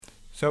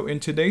So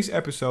in today's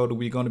episode,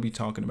 we're going to be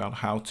talking about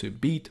how to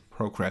beat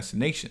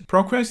procrastination.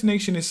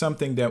 Procrastination is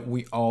something that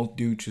we all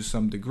do to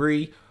some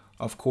degree.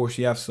 Of course,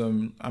 you have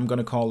some, I'm going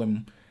to call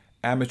them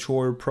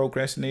amateur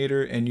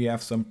procrastinator, and you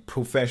have some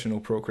professional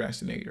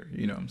procrastinator.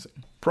 You know what I'm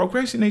saying?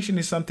 Procrastination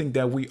is something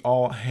that we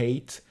all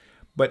hate,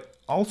 but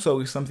also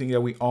is something that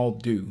we all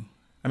do.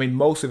 I mean,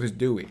 most of us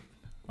do it.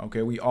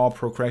 Okay, we all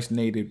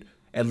procrastinated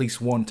at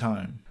least one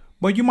time.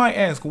 But you might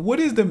ask, what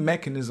is the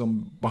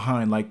mechanism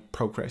behind like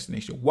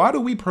procrastination? Why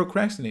do we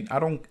procrastinate? I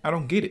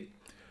don't get it.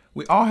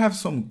 We all have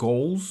some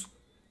goals,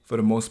 for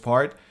the most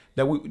part,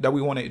 that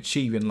we want to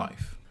achieve in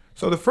life.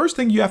 So the first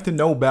thing you have to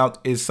know about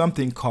is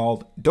something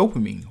called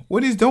dopamine.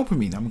 What is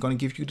dopamine? I'm going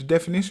to give you the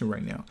definition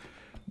right now.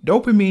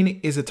 Dopamine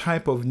is a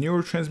type of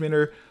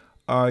neurotransmitter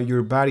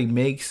your body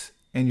makes,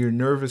 and your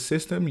nervous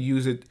system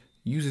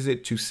uses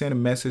it to send a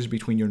message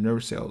between your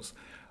nerve cells.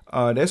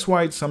 That's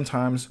why it's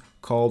sometimes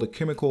called a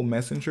chemical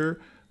messenger.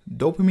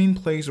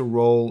 Dopamine plays a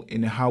role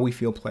in how we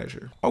feel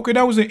pleasure. Okay,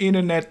 that was an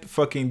internet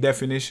fucking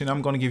definition.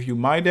 I'm going to give you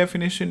my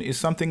definition. Is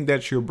something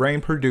that your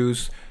brain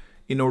produces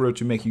in order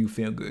to make you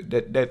feel good.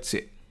 That's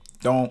it.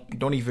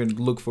 Don't even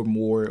look for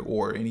more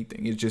or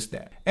anything. It's just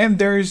that. And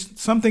there's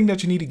something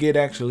that you need to get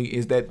actually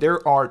is that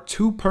there are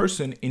two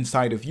persons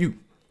inside of you.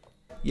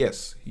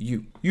 Yes,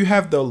 you. You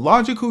have the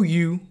logical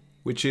you,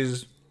 which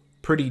is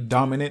pretty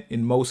dominant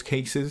in most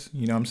cases.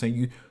 You know what I'm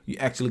saying? You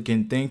actually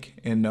can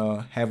think and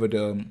have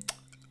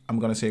I'm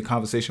going to say a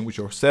conversation with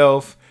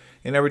yourself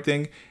and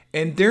everything.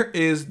 And there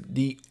is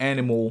the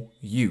animal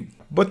you.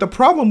 But the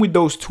problem with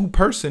those two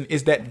persons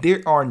is that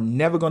they are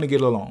never going to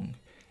get along,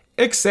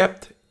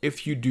 except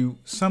if you do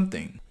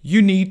something.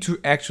 You need to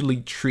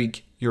actually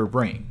trick your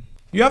brain.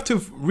 You have to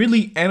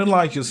really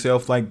analyze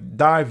yourself, like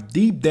dive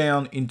deep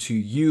down into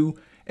you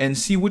and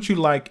see what you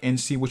like and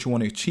see what you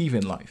want to achieve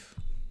in life.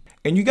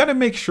 And you got to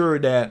make sure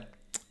that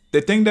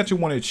the thing that you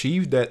want to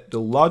achieve, that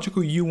the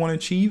logical you want to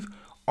achieve,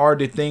 are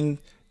the thing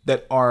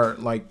that are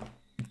like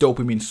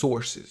dopamine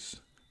sources.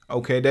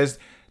 Okay,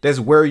 that's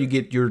where you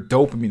get your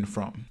dopamine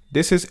from.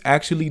 This is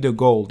actually the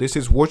goal. This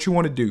is what you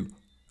want to do.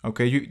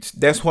 Okay,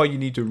 that's why you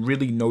need to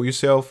really know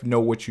yourself, know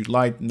what you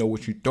like, know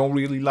what you don't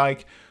really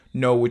like,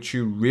 know what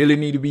you really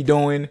need to be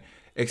doing,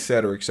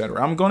 etc.,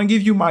 etc. I'm going to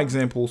give you my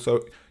example,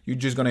 so you're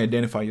just going to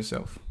identify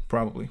yourself,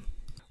 probably.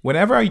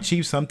 Whenever I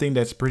achieve something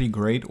that's pretty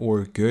great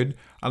or good,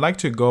 I like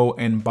to go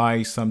and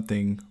buy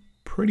something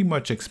pretty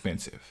much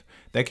expensive.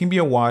 That can be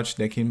a watch,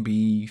 that can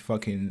be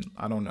fucking,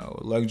 I don't know,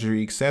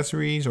 luxury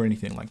accessories or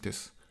anything like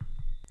this.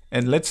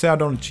 And let's say I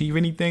don't achieve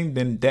anything,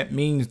 then that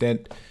means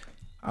that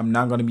I'm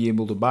not going to be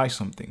able to buy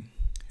something.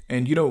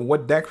 And you know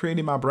what that created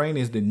in my brain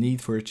is the need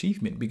for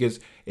achievement. Because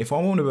if I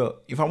want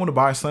to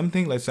buy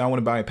something, let's say I want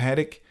to buy a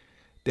paddock,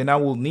 then I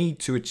will need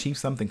to achieve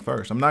something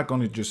first. I'm not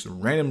going to just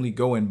randomly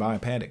go and buy a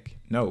paddock.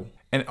 No.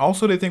 And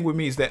also the thing with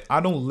me is that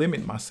I don't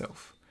limit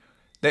myself.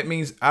 That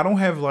means I don't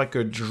have like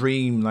a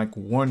dream, like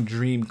one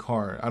dream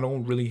car. I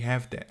don't really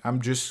have that.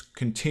 I'm just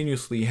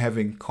continuously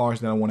having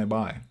cars that I want to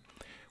buy.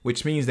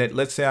 Which means that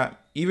let's say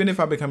even if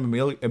I become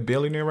a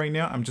billionaire right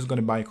now, I'm just going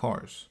to buy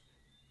cars.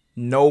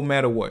 No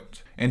matter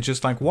what. And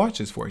just like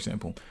watches, for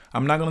example.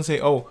 I'm not going to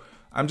say, oh,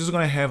 I'm just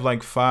going to have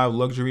like 5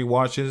 luxury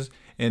watches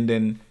and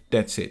then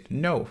that's it.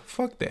 No,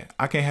 fuck that.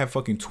 I can have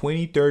fucking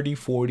 20, 30,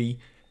 40,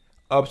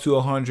 up to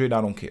 100. I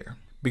don't care.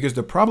 Because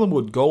the problem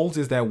with goals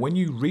is that when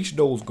you reach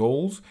those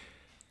goals,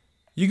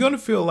 you're going to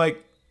feel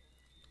like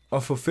a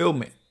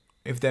fulfillment,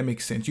 if that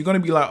makes sense. You're going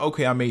to be like,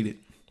 okay, I made it.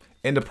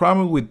 And the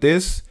problem with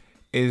this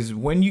is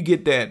when you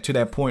get that to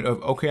that point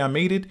of, okay, I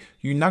made it,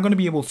 you're not going to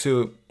be able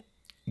to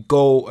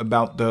go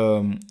about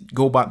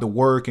the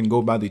work and go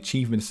about the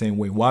achievement the same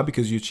way. Why?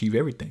 Because you achieve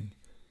everything.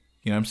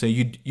 You know what I'm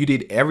saying? You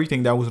did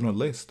everything that was on the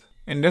list.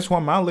 And that's why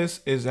my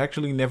list is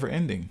actually never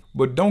ending.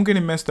 But don't get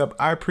it messed up.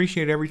 I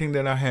appreciate everything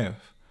that I have.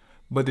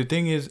 But the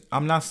thing is,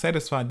 I'm not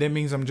satisfied. That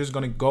means I'm just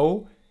going to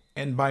go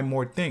and buy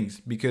more things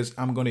because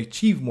I'm going to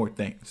achieve more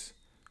things.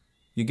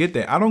 You get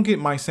that? I don't get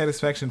my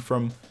satisfaction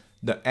from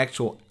the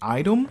actual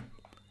item.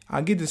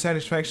 I get the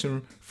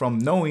satisfaction from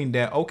knowing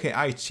that, okay,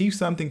 I achieved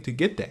something to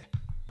get that.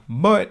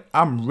 But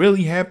I'm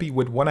really happy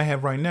with what I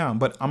have right now.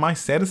 But am I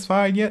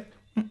satisfied yet?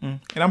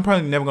 And I'm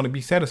probably never going to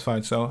be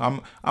satisfied. So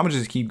I'm going to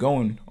just keep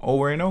going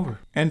over and over.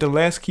 And the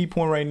last key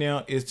point right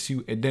now is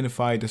to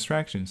identify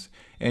distractions.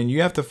 And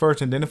you have to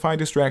first identify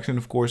distraction,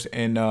 of course,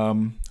 and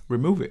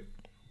remove it.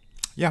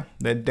 Yeah,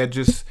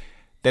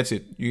 that's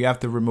it. You have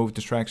to remove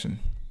distraction.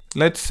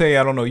 Let's say,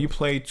 I don't know, you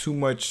play too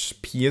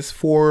much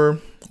PS4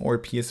 or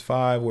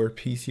PS5 or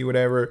PC,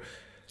 whatever.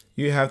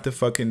 You have to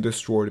fucking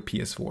destroy the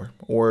PS4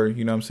 or,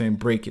 you know what I'm saying,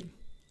 break it.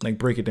 Like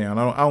break it down.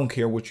 I don't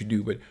care what you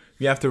do, but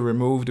you have to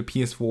remove the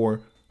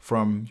PS4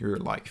 from your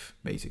life,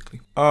 basically.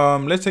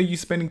 Let's say you're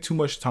spending too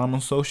much time on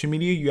social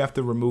media. You have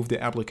to remove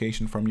the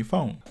application from your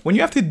phone. When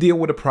you have to deal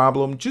with a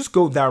problem, just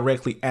go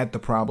directly at the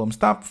problem.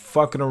 Stop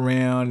fucking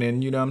around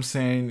and, you know what I'm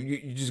saying,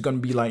 you're just going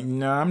to be like,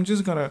 nah, I'm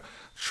just going to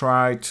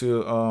try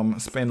to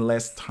spend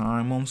less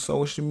time on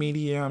social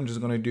media. I'm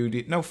just going to do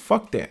this. No,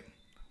 fuck that.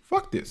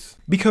 Fuck this.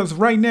 Because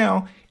right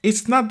now,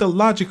 it's not the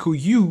logical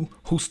you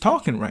who's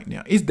talking right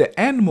now. It's the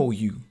animal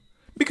you.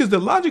 Because the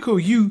logical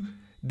you,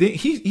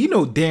 he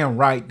know damn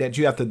right that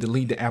you have to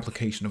delete the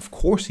application. Of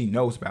course he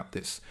knows about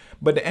this.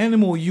 But the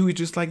animal you is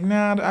just like,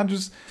 nah,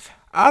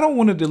 I don't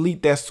want to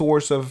delete that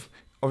source of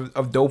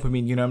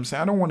dopamine, you know what I'm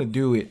saying? I don't want to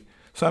do it.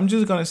 So I'm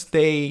just going to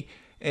stay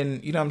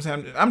and, you know what I'm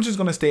saying? I'm just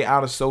going to stay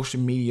out of social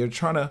media,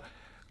 trying to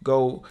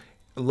go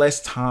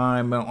less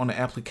time on the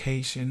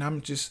application.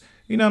 I'm just,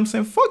 you know what I'm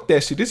saying? Fuck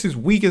that shit. This is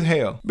weak as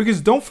hell. Because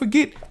don't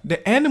forget,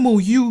 the animal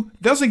you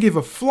doesn't give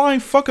a flying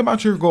fuck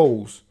about your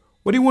goals.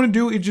 What you want to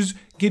do is just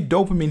get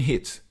dopamine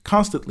hits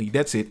constantly.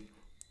 That's it.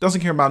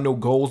 Doesn't care about no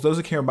goals.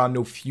 Doesn't care about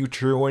no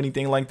future or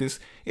anything like this.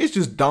 It's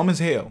just dumb as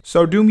hell.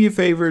 So do me a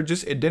favor.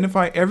 Just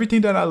identify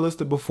everything that I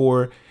listed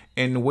before.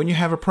 And when you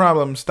have a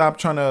problem, stop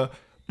trying to,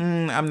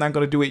 I'm not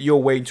going to do it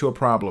your way to a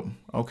problem.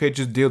 Okay,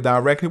 just deal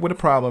directly with a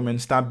problem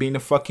and stop being a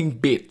fucking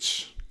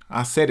bitch.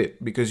 I said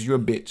it because you're a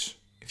bitch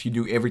if you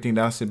do everything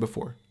that I said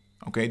before.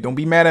 Okay, don't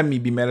be mad at me,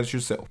 be mad at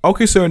yourself.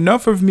 Okay, so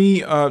enough of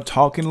me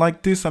talking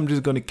like this. I'm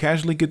just going to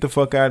casually get the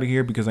fuck out of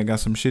here because I got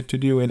some shit to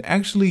do. And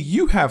actually,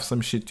 you have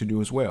some shit to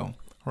do as well,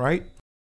 right?